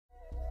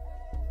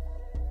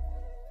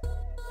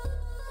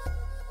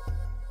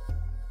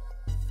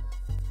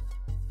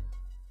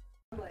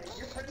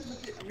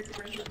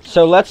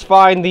So let's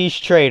find these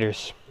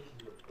traitors.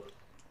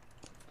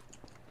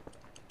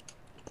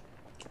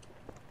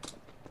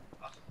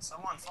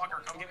 Someone,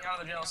 fucker, come get me out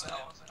of the jail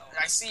cell.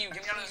 I see you,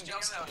 get me out of this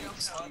jail cell, you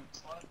slut.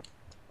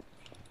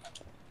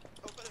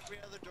 Open every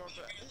other door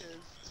but his.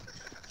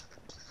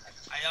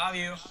 I love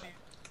you.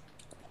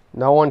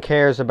 No one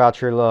cares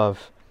about your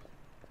love.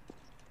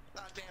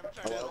 God damn, I'm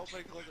trying to open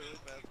and close it really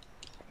fast.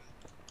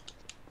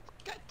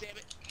 God damn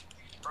it.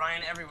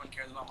 Brian, everyone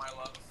cares about my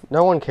love.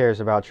 No one cares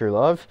about your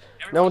love.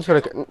 No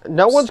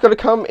Everyone one's gonna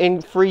come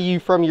and free you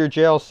from your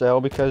jail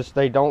cell because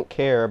they don't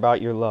care about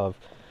your love.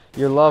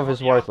 Your love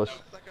is worthless.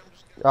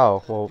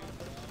 Oh, well,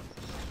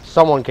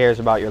 someone cares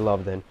about your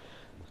love then.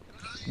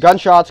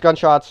 Gunshots,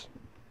 gunshots.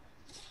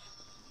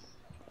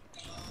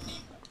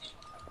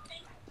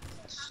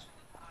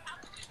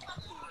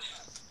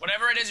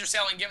 Whatever it is you're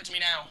selling, give it to me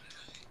now.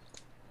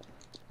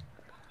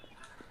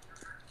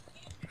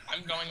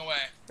 I'm going away.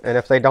 And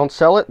if they don't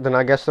sell it, then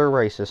I guess they're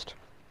racist.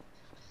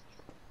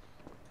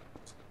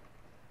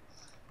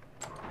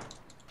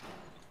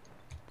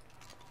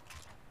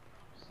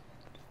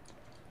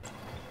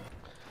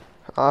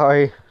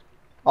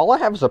 All I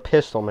have is a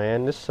pistol,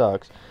 man. This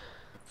sucks.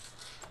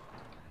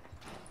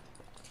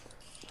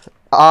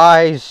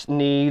 Eyes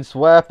needs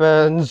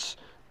weapons.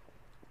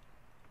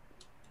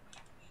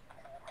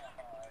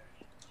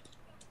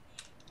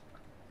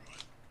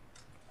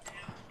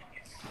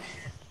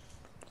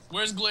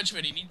 Where's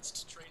Glitchman? He needs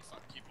to trade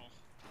fuck people.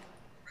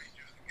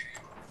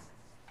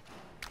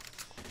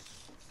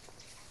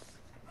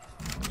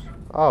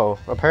 Oh,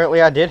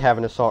 apparently I did have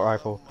an assault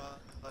rifle.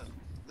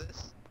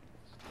 This.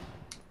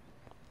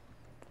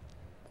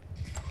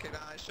 Can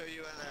I show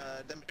you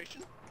a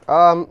demonstration?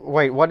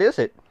 Wait, what is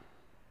it?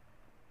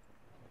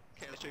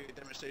 Can I show you a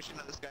demonstration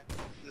of this guy?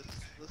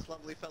 This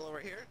lovely fellow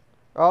right here?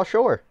 Oh,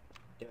 sure.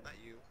 Not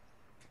you.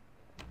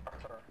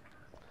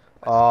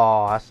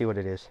 Oh, I see what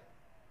it is.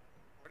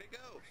 Where'd it go?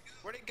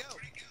 Where'd it go?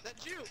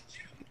 That's you!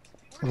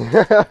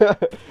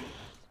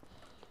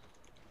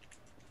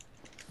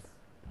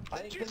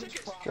 That's your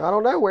ticket! I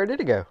don't know. Where did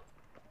it go?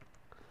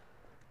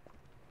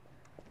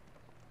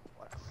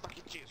 What a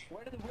fucking juice.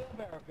 Where did the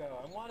wheelbarrow go?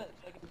 I want it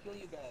so I can kill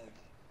you guys.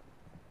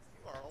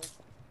 You are old.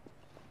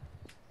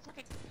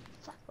 Fucking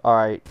fuck.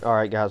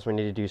 Alright, guys. We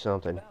need to do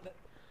something. Found it.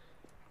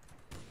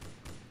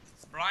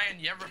 Brian,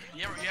 you ever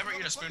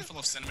eat a spoonful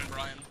of cinnamon,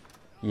 Brian?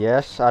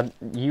 Yes,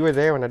 you were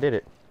there when I did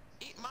it.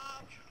 Eat my...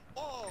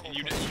 Oh! And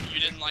you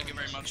didn't like it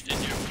very much, did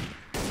you?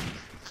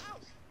 Ow!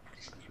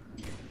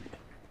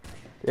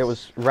 It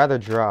was rather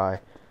dry.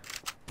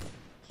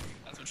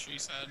 That's what she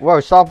said. Whoa,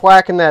 stop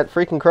whacking that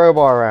freaking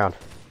crowbar around.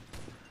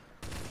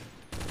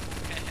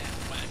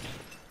 Whack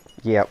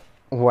it. Yep,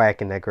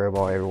 whacking that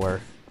crowbar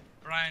everywhere.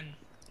 Brian,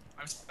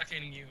 I'm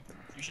spectating you.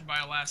 You should buy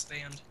a Last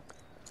Stand.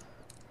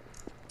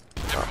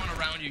 Everyone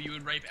around you, you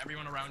would rape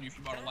everyone around you if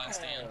you bought a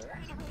Last Stand.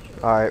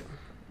 Alright.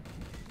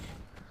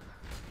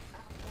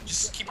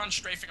 Just keep on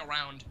strafing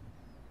around.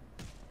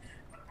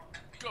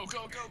 Go,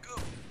 go, go,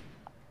 go!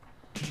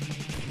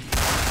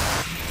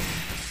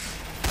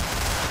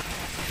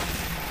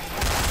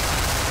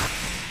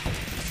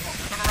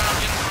 Turn around,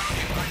 get around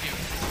you, behind you.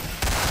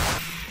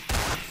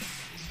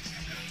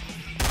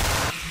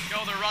 Go,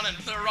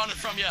 they're running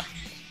from you.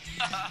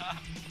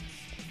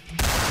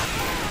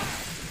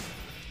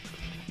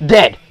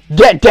 Dead!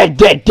 Dead, dead,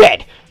 dead,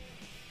 dead!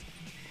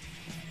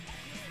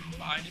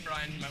 Behind you,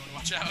 Brian, you might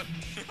want to watch out.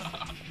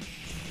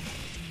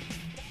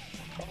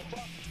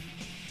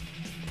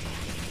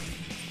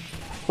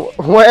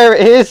 Where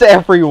is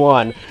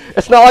everyone?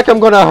 It's not like I'm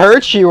gonna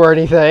hurt you or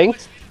anything.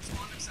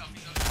 Spawn himself,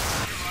 he's up to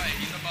your right,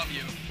 he's above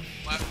you.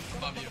 Left,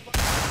 above you. To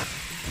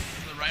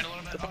the right a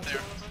little bit, up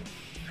there.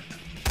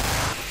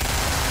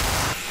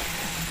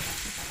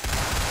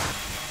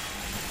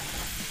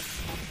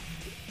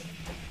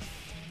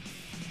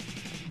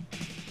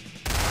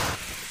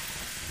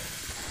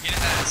 Get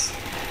his ass.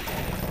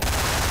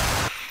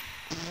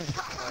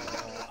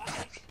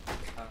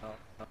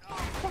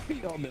 What are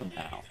you all doing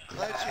now?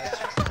 Let you guys...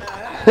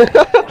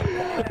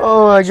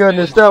 Oh my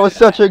goodness, that was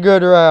such a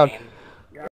good round.